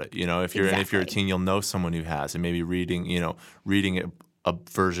thought about it. If you're a teen, you'll know someone who has, and maybe reading a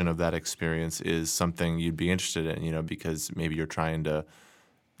version of that experience is something you'd be interested in, because maybe you're trying to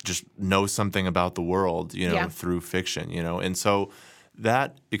just know something about the world, through fiction, and so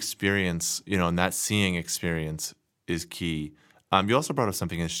that experience, and that seeing experience is key. You also brought up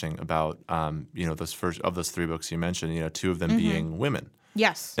something interesting about, those three books you mentioned, two of them being women.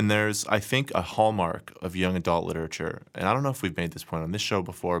 Yes. And there's, I think, a hallmark of young adult literature, and I don't know if we've made this point on this show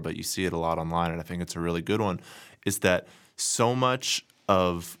before, but you see it a lot online, and I think it's a really good one, is that so much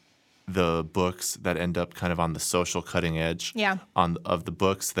of the books that end up kind of on the social cutting edge of the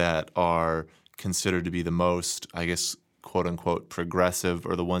books that are considered to be the most, I guess, quote unquote, progressive,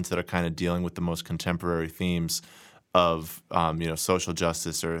 or the ones that are kind of dealing with the most contemporary themes of social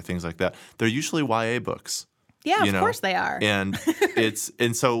justice or things like that, they're usually YA books. Yeah, of course they are. And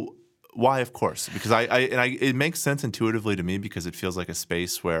so why, of course? Because it makes sense intuitively to me, because it feels like a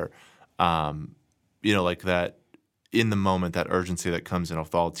space where like that in the moment, that urgency that comes in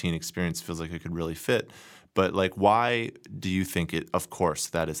with all teen experience feels like it could really fit. But like, why do you think of course,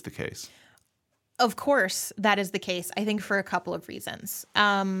 that is the case? Of course, that is the case. I think for a couple of reasons.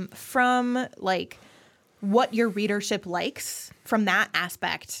 From like what your readership likes, from that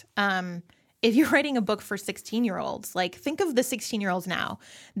aspect. If you're writing a book for 16-year-olds, like think of the 16-year-olds now.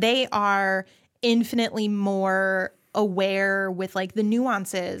 They are infinitely more aware with like the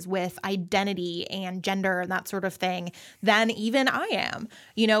nuances with identity and gender and that sort of thing than even I am.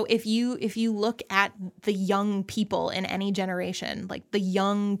 You know, if you look at the young people in any generation, like the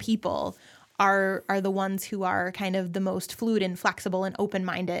young people are the ones who are kind of the most fluid and flexible and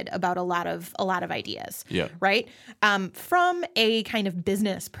open-minded about a lot of ideas. Yeah. Right. From a kind of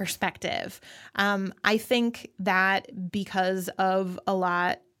business perspective, I think that because of a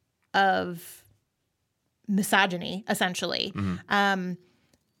lot of misogyny, essentially,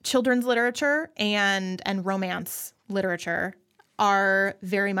 children's literature and romance literature are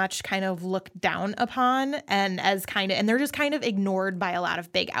very much kind of looked down upon and they're just kind of ignored by a lot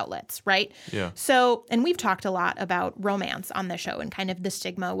of big outlets, right? Yeah. So, and we've talked a lot about romance on the show and kind of the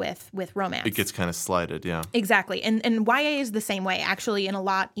stigma with romance. It gets kind of slighted, yeah. Exactly. And YA is the same way, actually, and a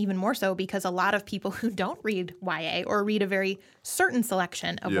lot even more so because a lot of people who don't read YA or read a very certain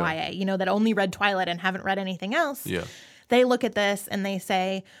selection of YA, you know, that only read Twilight and haven't read anything else. Yeah. They look at this and they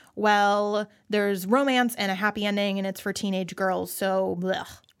say, well, there's romance and a happy ending and it's for teenage girls, so blech,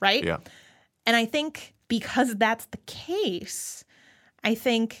 right? Yeah. And I think because that's the case, I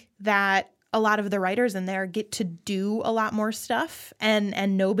think that a lot of the writers in there get to do a lot more stuff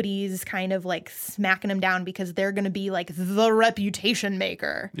and nobody's kind of like smacking them down because they're going to be like the reputation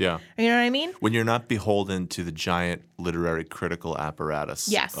maker. Yeah. You know what I mean? When you're not beholden to the giant literary critical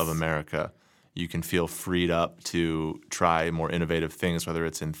apparatus of America, you can feel freed up to try more innovative things, whether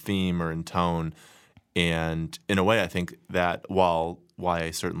it's in theme or in tone. And in a way, I think that while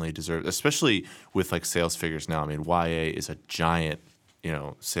YA certainly deserves, especially with like sales figures now, I mean, YA is a giant, you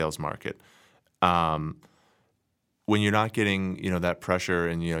know, sales market. When you're not getting, you know, that pressure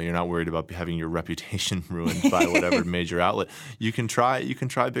and, you know, you're not worried about having your reputation ruined by whatever major outlet, you can try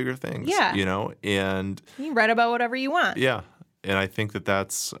bigger things, you know, and you can write about whatever you want. Yeah. And I think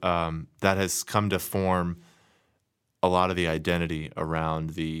that's that has come to form a lot of the identity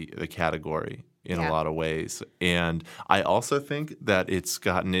around the category in a lot of ways. And I also think that it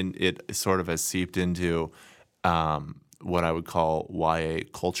sort of has seeped into what I would call YA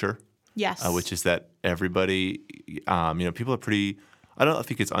culture. Yes. Which is that everybody, you know, people are pretty. I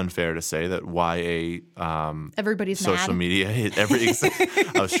think it's unfair to say that YA everybody's social mad. media.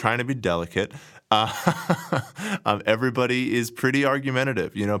 I was trying to be delicate. Everybody is pretty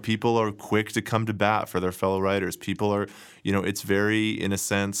argumentative. You know, people are quick to come to bat for their fellow writers. People are, you know, it's very, in a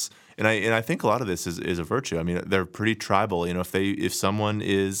sense, and I think a lot of this is a virtue. I mean, they're pretty tribal. You know, if someone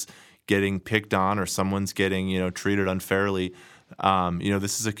is getting picked on or someone's getting, you know, treated unfairly, you know,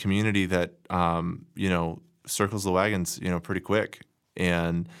 this is a community that, you know, circles the wagons, you know, pretty quick.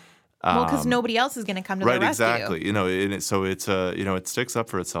 And well, because nobody else is going to come to the rescue. Right, exactly. You know, and so it's you know, it sticks up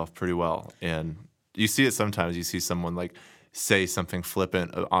for itself pretty well. And you see it sometimes. You see someone like say something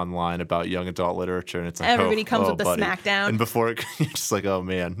flippant online about young adult literature, and it's like everybody comes with the buddy. smackdown. And before you're just like, oh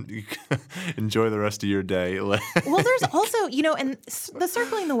man, enjoy the rest of your day. Well, there's also, you know, and the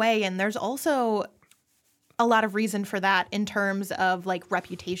circling the way, and there's also a lot of reason for that in terms of like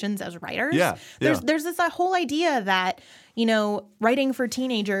reputations as writers. Yeah. There's this whole idea that, you know, writing for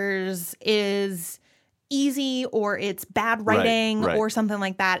teenagers is easy or it's bad writing right. or something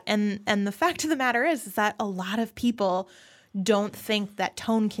like that. And the fact of the matter is that a lot of people don't think that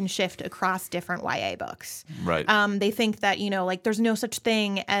tone can shift across different YA books. Right. They think that, you know, like there's no such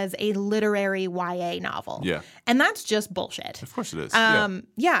thing as a literary YA novel. Yeah. And that's just bullshit. Of course it is.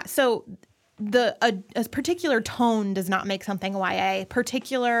 Yeah. So a particular tone does not make something YA.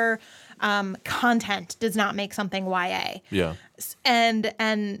 Particular content does not make something YA. Yeah.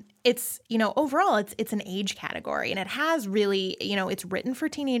 And it's, you know, overall it's an age category, and it has really, you know, it's written for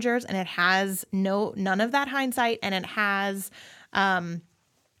teenagers, and it has none of that hindsight, and it has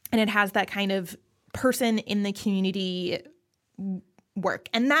that kind of person in the community work.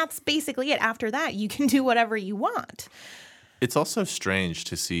 And that's basically it. After that, you can do whatever you want. It's also strange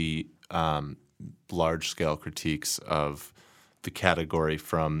to see large-scale critiques of the category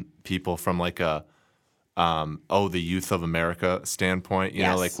from people from like a the youth of America standpoint, you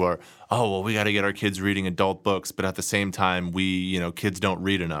know, like where, we got to get our kids reading adult books, but at the same time, kids don't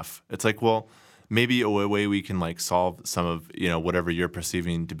read enough. It's like, well, maybe a way we can like solve some of, you know, whatever you're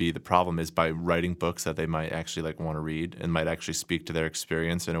perceiving to be the problem is by writing books that they might actually like want to read and might actually speak to their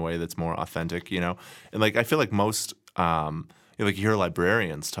experience in a way that's more authentic, you know? And like, I feel like most like you hear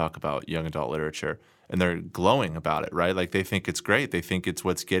librarians talk about young adult literature, and they're glowing about it, right? Like they think it's great. They think it's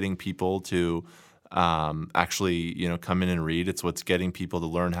what's getting people to actually, come in and read. It's what's getting people to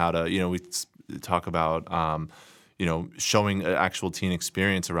learn how to, we talk about, showing an actual teen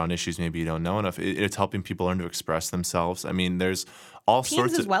experience around issues maybe you don't know enough. It's helping people learn to express themselves. I mean, there's all Teens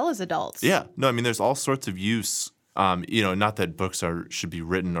sorts as of well as adults. yeah. No, I mean, there's all sorts of use. Not that books should be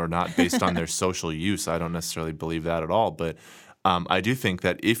written or not based on their social use. I don't necessarily believe that at all. But I do think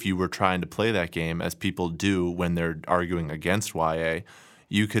that if you were trying to play that game, as people do when they're arguing against YA,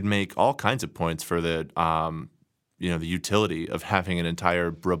 you could make all kinds of points for the utility of having an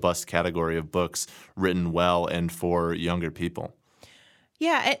entire robust category of books written well and for younger people.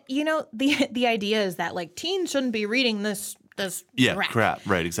 Yeah, the idea is that like teens shouldn't be reading this crap.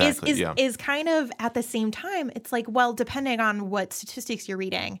 Right, exactly. Is kind of at the same time, it's like, well, depending on what statistics you're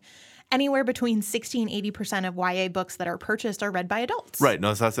reading, anywhere between 60 and 80% of YA books that are purchased are read by adults. Right.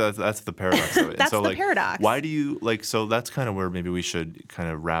 No, that's the paradox of it. That's and so, the paradox. Why do you so that's kind of where maybe we should kind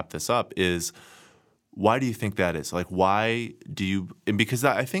of wrap this up is why do you think that is? Like, why do you – and because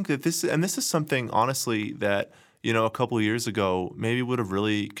I think that this is something, honestly, that, a couple of years ago maybe would have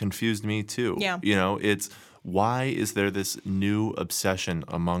really confused me too. Yeah. It's why is there this new obsession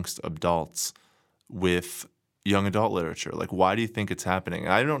amongst adults with young adult literature? Like, why do you think it's happening?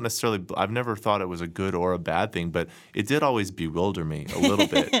 I don't necessarily – I've never thought it was a good or a bad thing, but it did always bewilder me a little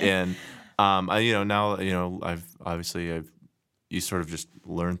bit. And, you sort of just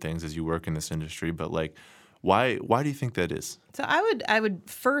learn things as you work in this industry, but like, why do you think that is? So I would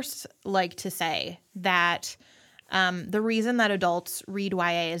first like to say that the reason that adults read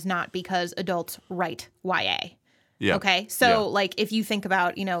YA is not because adults write YA. Yeah. Okay. So like if you think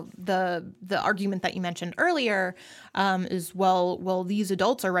about, the argument that you mentioned earlier is, well, these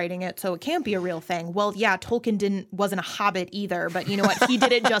adults are writing it, so it can't be a real thing. Well, yeah, Tolkien wasn't a hobbit either, but you know what? He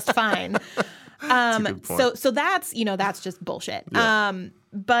did it just fine. That's a good point. So that's, that's just bullshit. Yeah.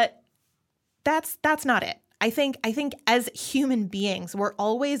 But that's not it. I think as human beings, we're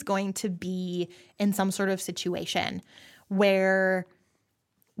always going to be in some sort of situation where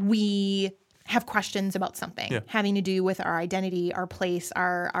we have questions about something having to do with our identity, our place,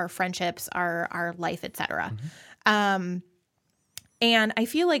 our friendships, our life, etc. Mm-hmm. And I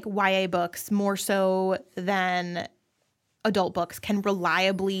feel like YA books, more so than adult books, can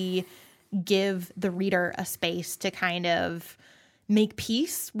reliably give the reader a space to kind of make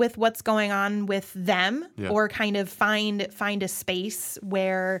peace with what's going on with them, or kind of find a space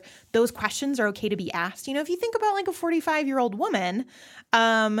where those questions are okay to be asked. If you think about like a 45-year-old woman,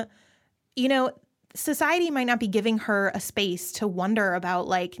 society might not be giving her a space to wonder about,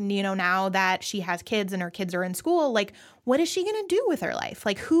 like, now that she has kids and her kids are in school, like, what is she going to do with her life?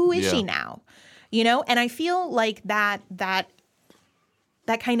 Like, who is she now? And I feel like that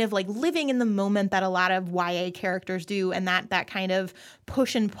kind of like living in the moment that a lot of YA characters do, and that kind of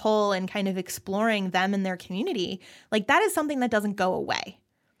push and pull and kind of exploring them and their community, like that is something that doesn't go away.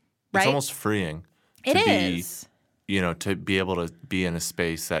 Right? It's almost freeing. It is. To be able to be in a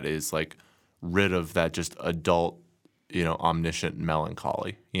space that is like rid of that just adult, omniscient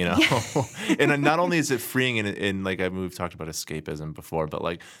melancholy, And not only is it freeing in like we've talked about escapism before, but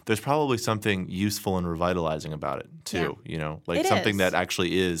like there's probably something useful and revitalizing about it too, like it something is. that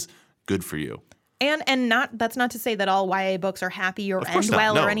actually is good for you. And that's not to say that all YA books are happy or end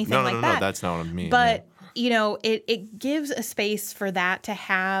well or anything like that. No, that's not what I mean. But, it gives a space for that to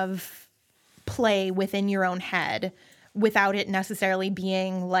have play within your own head without it necessarily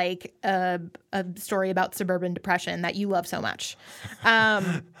being like a story about suburban depression that you love so much.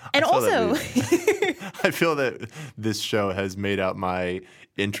 And also... I feel that this show has made out my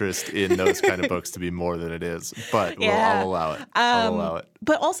interest in those kind of books to be more than it is, but I'll allow it. I'll allow it.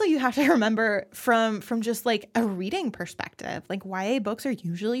 But also you have to remember from just like a reading perspective, like YA books are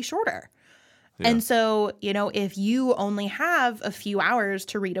usually shorter. Yeah. And so, if you only have a few hours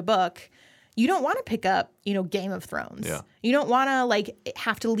to read a book, you don't want to pick up, Game of Thrones. Yeah. You don't want to like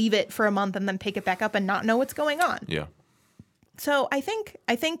have to leave it for a month and then pick it back up and not know what's going on. Yeah. So I think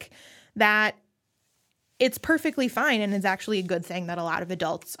that it's perfectly fine, and it's actually a good thing that a lot of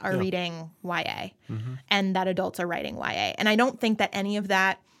adults are reading YA, and that adults are writing YA. And I don't think that any of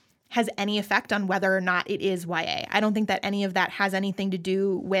that has any effect on whether or not it is YA. I don't think that any of that has anything to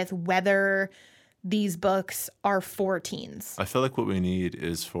do with whether these books are for teens. I feel like what we need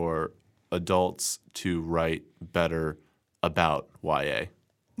is for adults to write better about YA.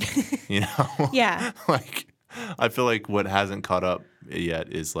 Yeah. Like, I feel like what hasn't caught up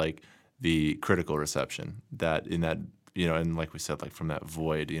yet is like the critical reception that and like we said, like from that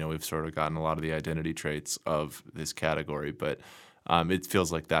void, we've sort of gotten a lot of the identity traits of this category, but it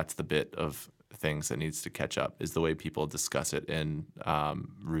feels like that's the bit of things that needs to catch up, is the way people discuss it and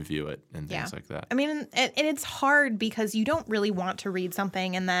review it and things like that. I mean, and it's hard because you don't really want to read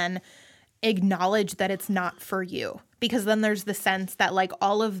something and then acknowledge that it's not for you, because then there's the sense that like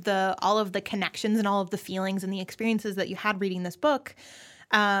all of the connections and all of the feelings and the experiences that you had reading this book,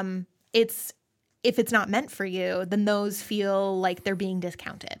 if it's not meant for you, then those feel like they're being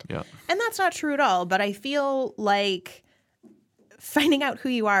discounted. Yeah. And that's not true at all. But I feel like finding out who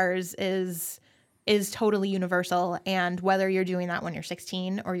you are is totally universal. And whether you're doing that when you're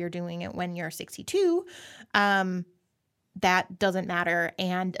 16 or you're doing it when you're 62, that doesn't matter.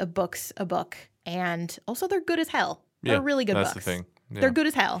 And a book's a book. And also they're good as hell. They're really good books. That's the thing. Yeah. They're good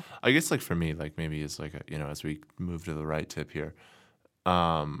as hell. I guess like for me, like maybe it's like, as we move to the right tip here,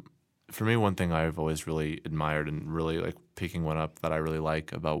 for me, one thing I've always really admired and really like picking one up that I really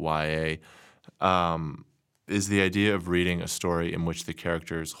like about YA is the idea of reading a story in which the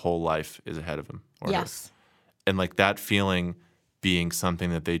character's whole life is ahead of him or her. And like that feeling being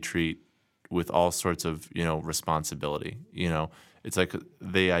something that they treat with all sorts of, responsibility. It's like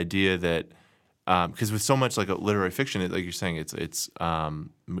the idea that because with so much like a literary fiction, like you're saying, it's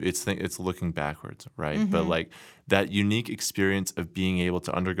looking backwards, right? Mm-hmm. But like that unique experience of being able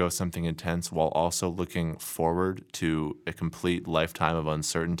to undergo something intense while also looking forward to a complete lifetime of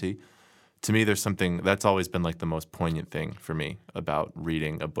uncertainty. To me, there's something that's always been like the most poignant thing for me about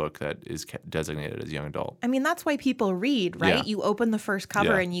reading a book that is designated as young adult. I mean, that's why people read, right? Yeah. You open the first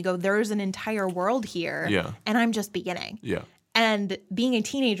cover and you go, "There's an entire world here, and I'm just beginning." Yeah. And being a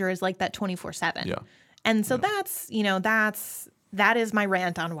teenager is like that 24/7. Yeah. And so that is my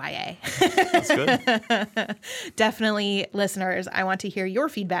rant on YA. That's good. Definitely, listeners, I want to hear your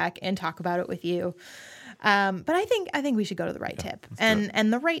feedback and talk about it with you. But I think we should go to the right tip.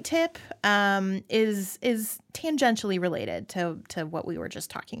 And the right tip is tangentially related to what we were just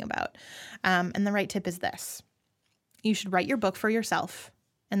talking about. And the right tip is this. You should write your book for yourself,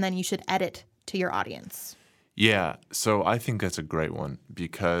 and then you should edit to your audience. Yeah, so I think that's a great one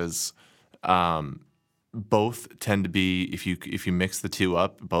because both tend to be, if you mix the two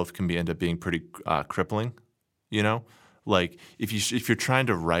up, both can end up being pretty crippling. Like if you're trying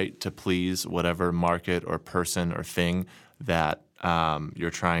to write to please whatever market or person or thing that you're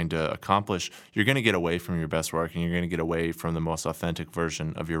trying to accomplish, you're going to get away from your best work and you're going to get away from the most authentic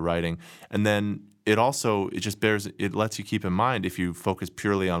version of your writing. And then it lets you keep in mind, if you focus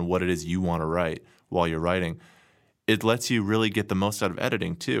purely on what it is you want to write while you're writing, it lets you really get the most out of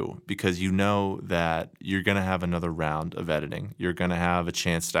editing too, because you know that you're going to have another round of editing. You're going to have a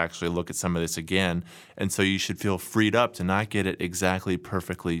chance to actually look at some of this again. And so you should feel freed up to not get it exactly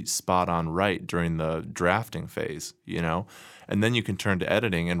perfectly spot on right during the drafting phase, And then you can turn to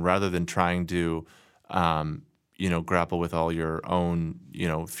editing, and rather than trying to grapple with all your own,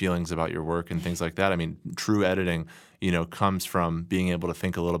 feelings about your work and things like that. I mean, true editing, comes from being able to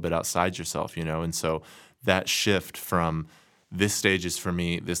think a little bit outside yourself, and so that shift from this stage is for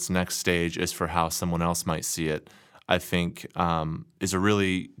me, this next stage is for how someone else might see it, I think is a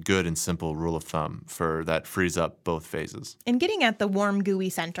really good and simple rule of thumb that frees up both phases. And getting at the warm,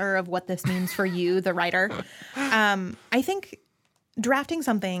 gooey center of what this means for you, the writer, I think drafting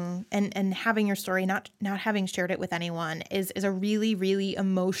something and having your story, not having shared it with anyone, is a really, really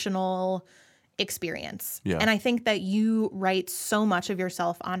emotional experience. Yeah. And I think that you write so much of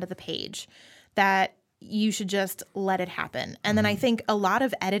yourself onto the page that you should just let it happen. And then I think a lot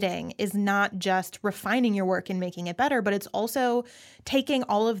of editing is not just refining your work and making it better, but it's also taking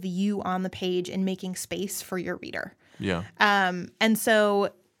all of the you on the page and making space for your reader. Yeah. And so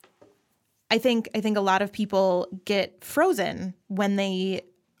I think a lot of people get frozen when they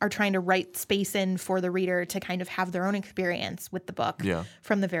are trying to write space in for the reader to kind of have their own experience with the book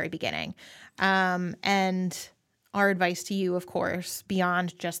from the very beginning. And our advice to you, of course,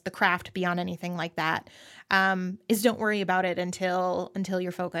 beyond just the craft, beyond anything like that, is don't worry about it until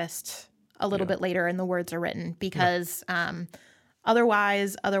you're focused a little bit later and the words are written, because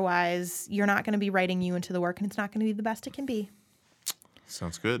otherwise you're not going to be writing you into the work, and it's not going to be the best it can be.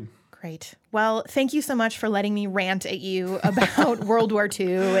 Sounds good. Great. Well, thank you so much for letting me rant at you about World War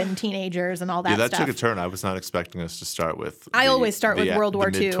II and teenagers and all that stuff. Yeah, that took a turn. I was not expecting us to start with I always start with World War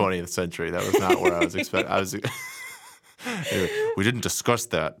II. The mid-20th century. That was not where I was expecting. Anyway, we didn't discuss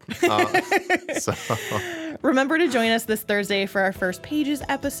that. Remember to join us this Thursday for our First Pages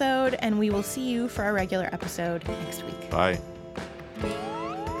episode, and we will see you for our regular episode next week. Bye.